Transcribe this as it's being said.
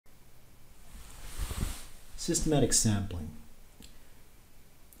Systematic sampling.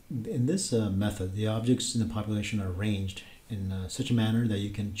 In this method, the objects in the population are arranged in such a manner that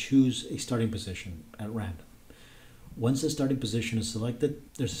you can choose a starting position at random. Once the starting position is selected,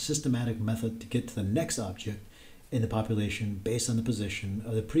 there's a systematic method to get to the next object in the population based on the position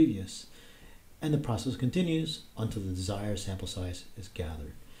of the previous. And the process continues until the desired sample size is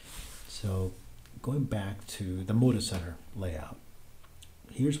gathered. So going back to the Moda Center layout,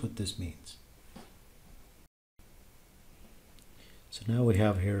 here's what this means. So now we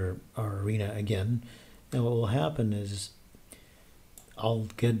have here our arena again. And what will happen is I'll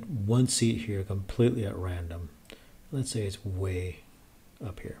get one seat here completely at random. Let's say it's way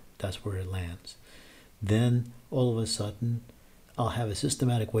up here. That's where it lands. Then all of a sudden, I'll have a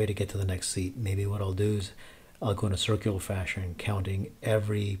systematic way to get to the next seat. Maybe what I'll do is I'll go in a circular fashion, counting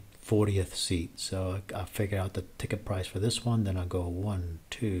every 40th seat. So I'll figure out the ticket price for this one. Then I'll go 1,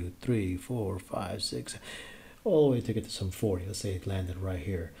 2, 3, 4, 5, 6, all the way to get to some 40. Let's say it landed right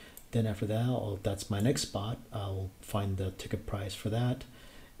here. Then after that, that's my next spot. I'll find the ticket price for that,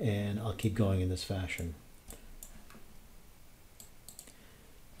 and I'll keep going in this fashion.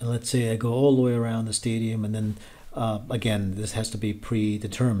 And let's say I go all the way around the stadium, and then again, this has to be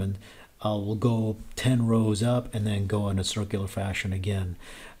predetermined. I'll go 10 rows up and then go in a circular fashion again.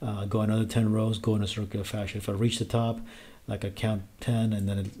 Go another 10 rows, go in a circular fashion. If I reach the top, like I count 10 and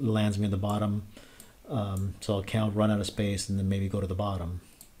then it lands me at the bottom. So I'll count, run out of space, and then maybe go to the bottom.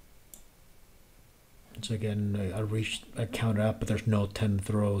 So again, I count it up, but there's no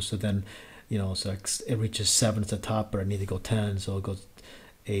 10th row. So then, so it reaches 7 at the top, but I need to go 10. So it goes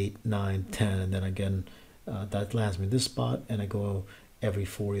 8, 9, 10, and then again, that lands me in this spot, and I go every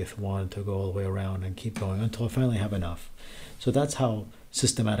 40th one to go all the way around and keep going until I finally have enough. So that's how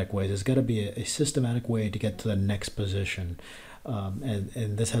systematic way. There's got to be a systematic way to get to the next position.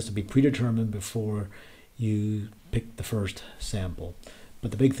 And this has to be predetermined before you pick the first sample.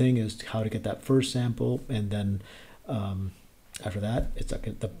 But the big thing is how to get that first sample, and then after that, it's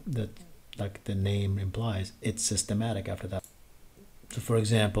like the name implies, it's systematic after that. So for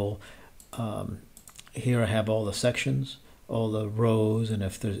example, here I have all the sections, all the rows, and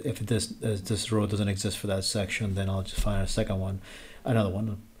if this row doesn't exist for that section, then I'll just find another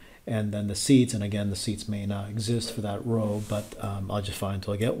one. And then the seats, and again, the seats may not exist for that row, but I'll just find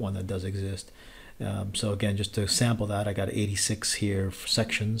until I get one that does exist. So again, just to sample that, I got 86 here for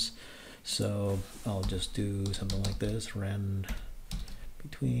sections. So I'll just do something like this, rand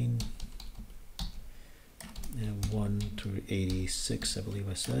between 1 through 86, I believe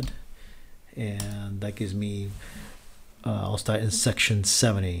I said. And that gives me, I'll start in section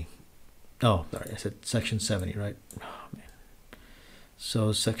 70. Oh, sorry, I said section 70, right? Oh, man.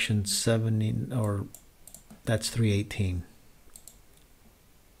 So section 70, or that's 318.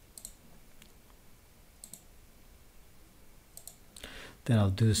 Then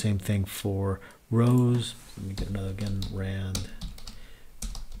I'll do the same thing for rows. Let me get another again, rand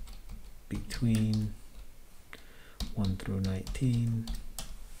between 1 through 19,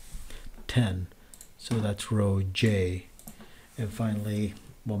 10. So that's row J. And finally,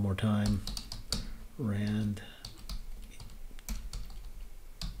 one more time, rand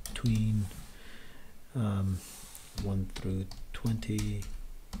between 1 through 20.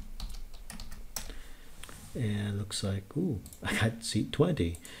 And looks like, ooh, I got seat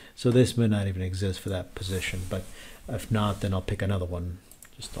 20. So this may not even exist for that position, but if not, then I'll pick another one.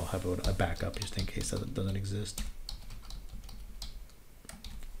 Just I'll have a backup just in case that doesn't exist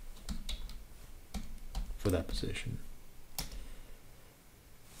for that position.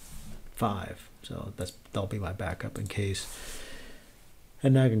 5. So that'll be my backup in case.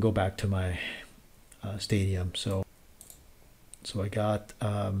 And now I can go back to my stadium. So I got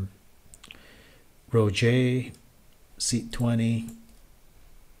row J, seat 20,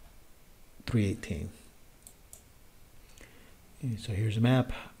 318. Okay, so here's a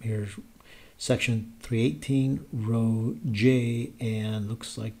map. Here's section 318, row J, and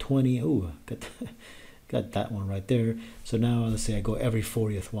looks like 20. Oh, got that one right there. So now let's say I go every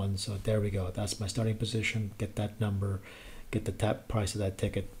 40th one. So there we go. That's my starting position. Get that number, get the tap price of that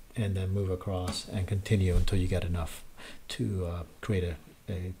ticket, and then move across and continue until you get enough to create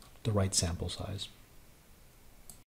the right sample size.